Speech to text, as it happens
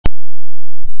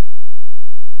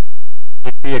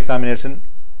Examination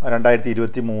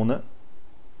 2023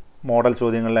 model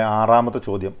ചോദ്യങ്ങളിലെ ആറാമത്തെ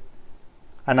ചോദ്യം.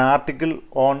 An article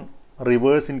on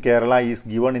rivers in Kerala is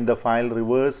given in the file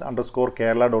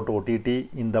reverse_kerala.ott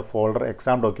in the folder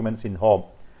exam documents in home.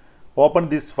 Open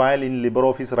this file in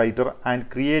LibreOffice Writer and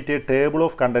create a table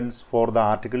of contents for the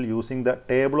article using the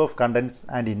table of contents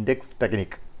and index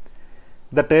technique.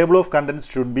 The table of contents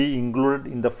should be included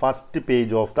in the first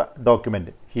page of the document.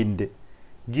 Hint: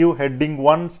 give heading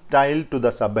 1 style to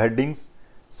the subheadings.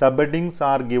 Subheadings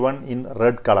are given in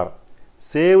red color.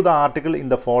 Save the article in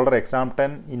the folder exam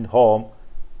 10 in home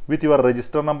with your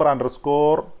register number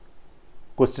underscore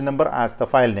question number as the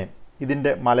file name.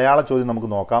 ഇതിൻ്റെ മലയാള ചോദ്യം നമുക്ക്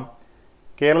നോക്കാം.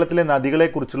 കേരളത്തിലെ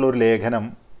നദികളെക്കുറിച്ചുള്ള ഒരു ലേഖനം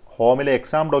ഹോമിലെ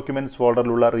exam documents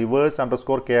ഫോൾഡറിലുള്ള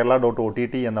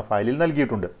reverse_kerala.ott എന്ന ഫയലിൽ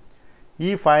നൽകിയിട്ടുണ്ട്. ഈ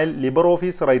ഫയൽ ലിബർ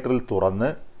ഓഫീസ് റൈറ്ററിൽ തുറന്ന്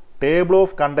table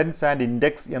of contents and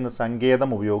index എന്ന സങ്കേതം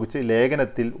ഉപയോഗിച്ച്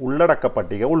ലേഖനത്തിൽ ഉള്ളടക്ക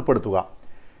പട്ടിക ഉൾപ്പെടുത്തുക.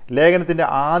 ലേഖനത്തിൻ്റെ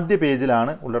ആദ്യ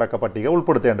പേജിലാണ് ഉള്ളടക്ക പട്ടിക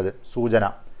ഉൾപ്പെടുത്തേണ്ടത്. സൂചന: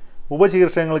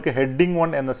 ഉപശീർഷകങ്ങൾക്ക് ഹെഡിങ്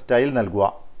 1 എന്ന സ്റ്റൈൽ നൽകുക.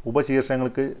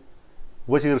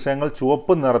 ഉപശീർഷകങ്ങൾ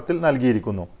ചുവപ്പ് നിറത്തിൽ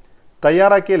നൽകിയിരിക്കുന്നു.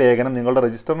 തയ്യാറാക്കിയ ലേഖനം നിങ്ങളുടെ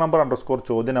രജിസ്റ്റർ നമ്പർ അണ്ടർസ്കോർ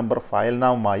ചോദ്യ നമ്പർ ഫയൽ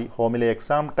നാമമായി ഹോമിലെ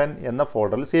എക്സാം 10 എന്ന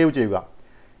ഫോൾഡറിൽ സേവ് ചെയ്യുക.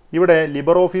 ഇവിടെ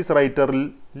ലിബർ ഓഫീസ് റൈറ്ററിൽ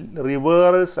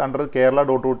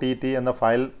reverse_kerala.ott എന്ന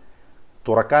ഫയൽ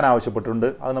തുറക്കാൻ ആവശ്യപ്പെട്ടിട്ടുണ്ട്.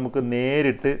 അത് നമുക്ക്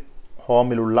നേരിട്ട്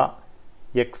ഹോമിലുള്ള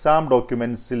എക്സാം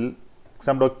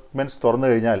ഡോക്യുമെൻറ്റ്സ് തുറന്നു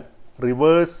കഴിഞ്ഞാൽ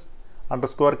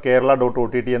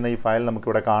reverse_kerala.ott എന്ന ഈ ഫയൽ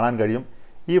നമുക്കിവിടെ കാണാൻ കഴിയും.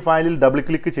 ഈ ഫയലിൽ ഡബിൾ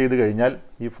ക്ലിക്ക് ചെയ്ത് കഴിഞ്ഞാൽ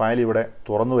ഈ ഫയൽ ഇവിടെ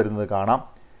തുറന്നു വരുന്നത് കാണാം.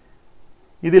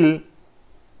 ഇതിൽ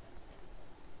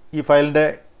ഈ ഫയലിൻ്റെ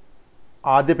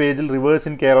ആദ്യ പേജിൽ റിവേഴ്സ്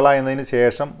ഇൻ കേരള എന്നതിന്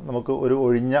ശേഷം നമുക്ക് ഒരു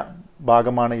ഒഴിഞ്ഞ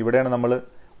ഭാഗമാണ്. ഇവിടെയാണ് നമ്മൾ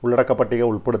ഉള്ളടക്ക പട്ടിക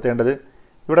ഉൾപ്പെടുത്തേണ്ടത്.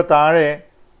 ഇവിടെ താഴെ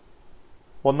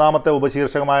ഒന്നാമത്തെ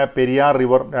ഉപശീർഷകമായ പെരിയാർ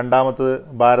റിവർ, രണ്ടാമത്തത്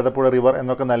ഭാരതപ്പുഴ റിവർ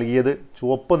എന്നൊക്കെ നൽകിയത്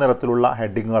ചുവപ്പ് നിറത്തിലുള്ള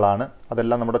ഹെഡിങ്ങുകളാണ്.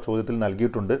 അതെല്ലാം നമ്മുടെ ചോദ്യത്തിൽ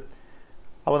നൽകിയിട്ടുണ്ട്.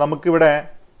 അപ്പോൾ നമുക്കിവിടെ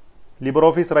Libre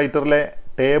Office റൈറ്ററിലെ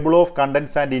table of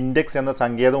contents and index എന്ന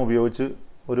സങ്കേതം ഉപയോഗിച്ച്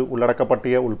ഒരു ഉള്ളടക്ക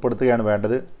പട്ടിക ഉൾപ്പെടുത്തുകയാണ്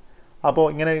വേണ്ടത്. അപ്പോൾ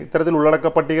ഇത്തരത്തിൽ ഉള്ളടക്ക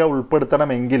പട്ടിക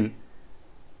ഉൾപ്പെടുത്തണമെങ്കിൽ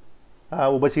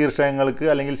ഉപശീർഷകങ്ങൾക്ക്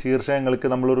അല്ലെങ്കിൽ ശീർഷകങ്ങൾക്ക്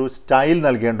നമ്മളൊരു സ്റ്റൈൽ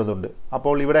നൽകേണ്ടതുണ്ട്.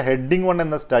 അപ്പോൾ ഇവിടെ ഹെഡിങ് 1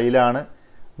 എന്ന സ്റ്റൈലാണ്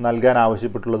നൽകാൻ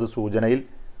ആവശ്യപ്പെട്ടുള്ളത് സൂചനയിൽ.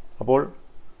 അപ്പോൾ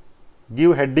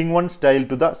give heading 1 style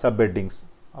to the sub headings.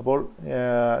 അപ്പോൾ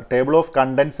table of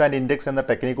contents and index എന്ന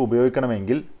ടെക്നിക്ക്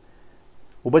ഉപയോഗിക്കണമെങ്കിൽ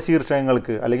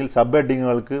ഉപശീർഷകങ്ങൾക്ക് അല്ലെങ്കിൽ സബ്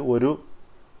ഹെഡിങ്ങുകൾക്ക്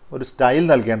ഒരു സ്റ്റൈൽ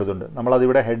നൽകേണ്ടതുണ്ട്.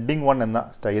 നമ്മളതിവിടെ ഹെഡിങ് 1 എന്ന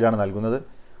സ്റ്റൈലാണ് നൽകുന്നത്.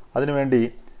 അതിനുവേണ്ടി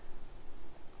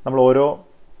നമ്മൾ ഓരോ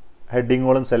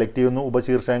ഹെഡിങ്ങുകളും സെലക്ട് ചെയ്യുന്നു.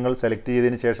 ഉപശീർഷകങ്ങൾ സെലക്ട്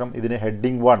ചെയ്തതിന് ശേഷം ഇതിന്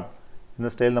ഹെഡിങ് 1 എന്ന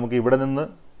സ്റ്റൈൽ നമുക്ക് ഇവിടെ നിന്ന്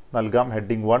നൽകാം.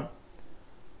 ഹെഡിങ് 1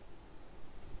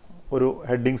 ഒരു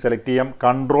ഹെഡിങ് സെലക്ട് ചെയ്യാം.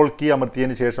 കൺട്രോൾ കീ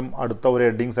അമർത്തിയതിന് ശേഷം അടുത്ത ഒരു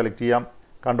ഹെഡിങ് സെലക്ട് ചെയ്യാം.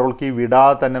 കൺട്രോൾ കീ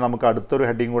വിടാതെ തന്നെ നമുക്ക് അടുത്തൊരു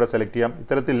ഹെഡിങ് കൂടെ സെലക്ട് ചെയ്യാം.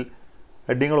 ഇത്തരത്തിൽ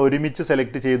ഹെഡിങ്ങുകൾ ഒരുമിച്ച്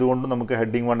സെലക്ട് ചെയ്തുകൊണ്ട് നമുക്ക്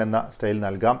ഹെഡിങ് 1 എന്ന സ്റ്റൈൽ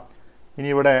നൽകാം. ഇനി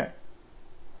ഇവിടെ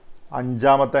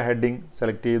 5ാമത്തെ ഹെഡിങ്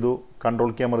സെലക്ട് ചെയ്തു. കൺട്രോൾ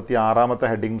കീ അമർത്തി 6ാമത്തെ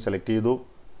ഹെഡിങ്ങും സെലക്ട് ചെയ്തു.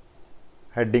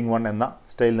 ഹെഡിങ് 1 എന്ന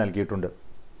സ്റ്റൈൽ നൽകിയിട്ടുണ്ട്.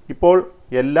 ഇപ്പോൾ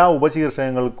എല്ലാ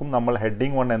ഉപശീർഷകങ്ങൾക്കും നമ്മൾ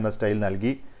ഹെഡിങ് 1 എന്ന സ്റ്റൈൽ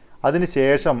നൽകി.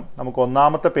 അതിനുശേഷം നമുക്ക്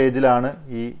 1ാമത്തെ പേജിലാണ്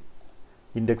ഈ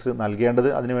ഇൻഡെക്സ് നൽകേണ്ടത്.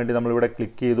 അതിനുവേണ്ടി നമ്മളിവിടെ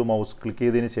ക്ലിക്ക് ചെയ്തു. മൗസ് ക്ലിക്ക്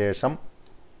ചെയ്തതിന് ശേഷം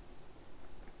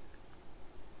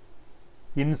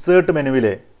insert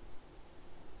മെനുവിലെ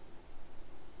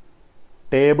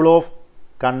table of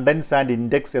contents and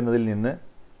index എന്നതിൽ നിന്ന്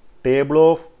ടേബിൾ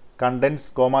ഓഫ് കണ്ടൻറ്റ്സ്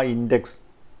ഇൻഡെക്സ്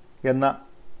എന്ന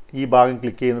ഈ ഭാഗം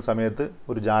ക്ലിക്ക് ചെയ്യുന്ന സമയത്ത്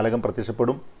ഒരു ജാലകം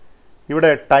പ്രത്യക്ഷപ്പെടും. ഇവിടെ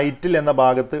ടൈറ്റിൽ എന്ന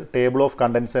ഭാഗത്ത് ടേബിൾ ഓഫ്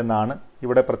കണ്ടൻറ്റ്സ് എന്നാണ്.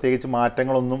 ഇവിടെ പ്രത്യേകിച്ച്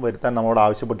മാറ്റങ്ങളൊന്നും വരുത്താൻ നമ്മളോട്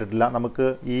ആവശ്യപ്പെട്ടിട്ടില്ല. നമുക്ക്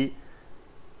ഈ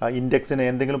ഇൻഡെക്സിന്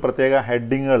എന്തെങ്കിലും പ്രത്യേക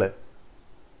ഹെഡിങ്ങുകൾ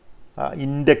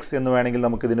ഇൻഡെക്സ് എന്ന് വേണമെങ്കിൽ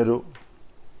നമുക്കിതിനൊരു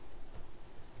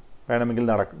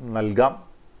നൽകാം.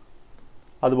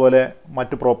 അതുപോലെ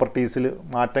മറ്റു പ്രോപ്പർട്ടീസിൽ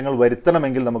മാറ്റങ്ങൾ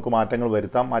വരുത്തണമെങ്കിൽ നമുക്ക് മാറ്റങ്ങൾ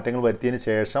വരുത്താം. മാറ്റങ്ങൾ വരുത്തിയതിന്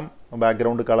ശേഷം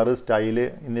ബാക്ക്ഗ്രൗണ്ട് കളർ, സ്റ്റൈല്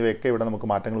എന്നിവയൊക്കെ ഇവിടെ നമുക്ക്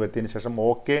മാറ്റങ്ങൾ വരുത്തിയതിന് ശേഷം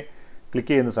ഓക്കെ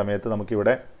ക്ലിക്ക് ചെയ്യുന്ന സമയത്ത്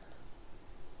നമുക്കിവിടെ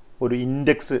ഒരു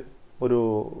ഇൻഡെക്സ്, ഒരു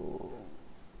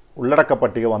ഉള്ളടക്ക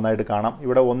പട്ടിക വന്നായിട്ട് കാണാം.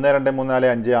 ഇവിടെ 1, 2, 3, 4,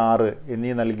 5, 6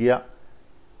 എന്നീ നൽകിയ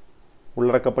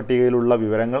ഉള്ളടക്ക പട്ടികയിലുള്ള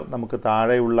വിവരങ്ങൾ നമുക്ക്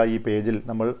താഴെയുള്ള ഈ പേജിൽ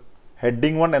നമ്മൾ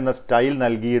ഹെഡിങ് 1 എന്ന സ്റ്റൈൽ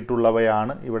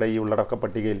നൽകിയിട്ടുള്ളവയാണ് ഇവിടെ ഈ ഉള്ളടക്ക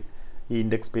പട്ടികയിൽ ഈ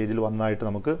ഇൻഡെക്സ് പേജിൽ വന്നതായിട്ട്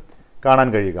നമുക്ക് കാണാൻ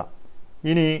കഴിയുക.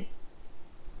 ഇനി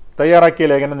തയ്യാറാക്കിയ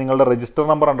ലേഖനം നിങ്ങളുടെ രജിസ്റ്റർ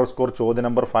നമ്പർ അണ്ടർസ്കോർ ചോദ്യ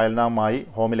നമ്പർ ഫയൽ നാമമായി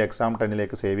ഹോമിൽ എക്സാം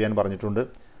 10 സേവ് ചെയ്യാൻ പറഞ്ഞിട്ടുണ്ട്.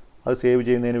 അത് സേവ്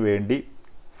ചെയ്യുന്നതിന് വേണ്ടി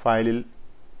ഫയലിൽ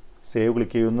സേവ്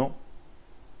ക്ലിക്ക് ചെയ്യുന്നു.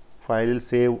 ഫയലിൽ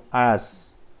സേവ് ആസ്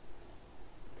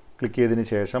ക്ലിക്ക് ചെയ്തതിന്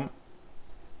ശേഷം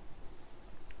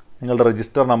നിങ്ങളുടെ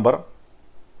register number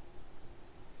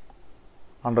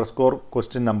underscore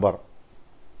question number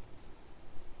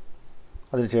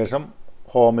അതിനുശേഷം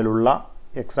ഹോമിലുള്ള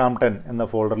എക്സാം 10 എന്ന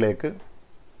ഫോൾഡറിലേക്ക്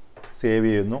സേവ്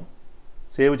ചെയ്യുന്നു.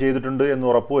 സേവ് ചെയ്തിട്ടുണ്ട് എന്ന്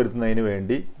ഉറപ്പുവരുത്തുന്നതിന്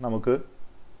വേണ്ടി നമുക്ക്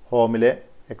ഹോമിലെ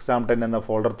എക്സാം 10 എന്ന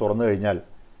ഫോൾഡർ തുറന്നു കഴിഞ്ഞാൽ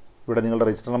ഇവിടെ നിങ്ങളുടെ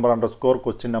register number _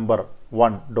 question number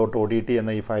 1.odt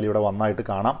എന്ന ഈ ഫയൽ ഇവിടെ വന്നായിട്ട്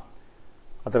കാണാം.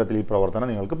 അത്തരത്തിൽ ഈ പ്രവർത്തനം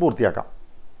നിങ്ങൾക്ക് പൂർത്തിയാക്കാം.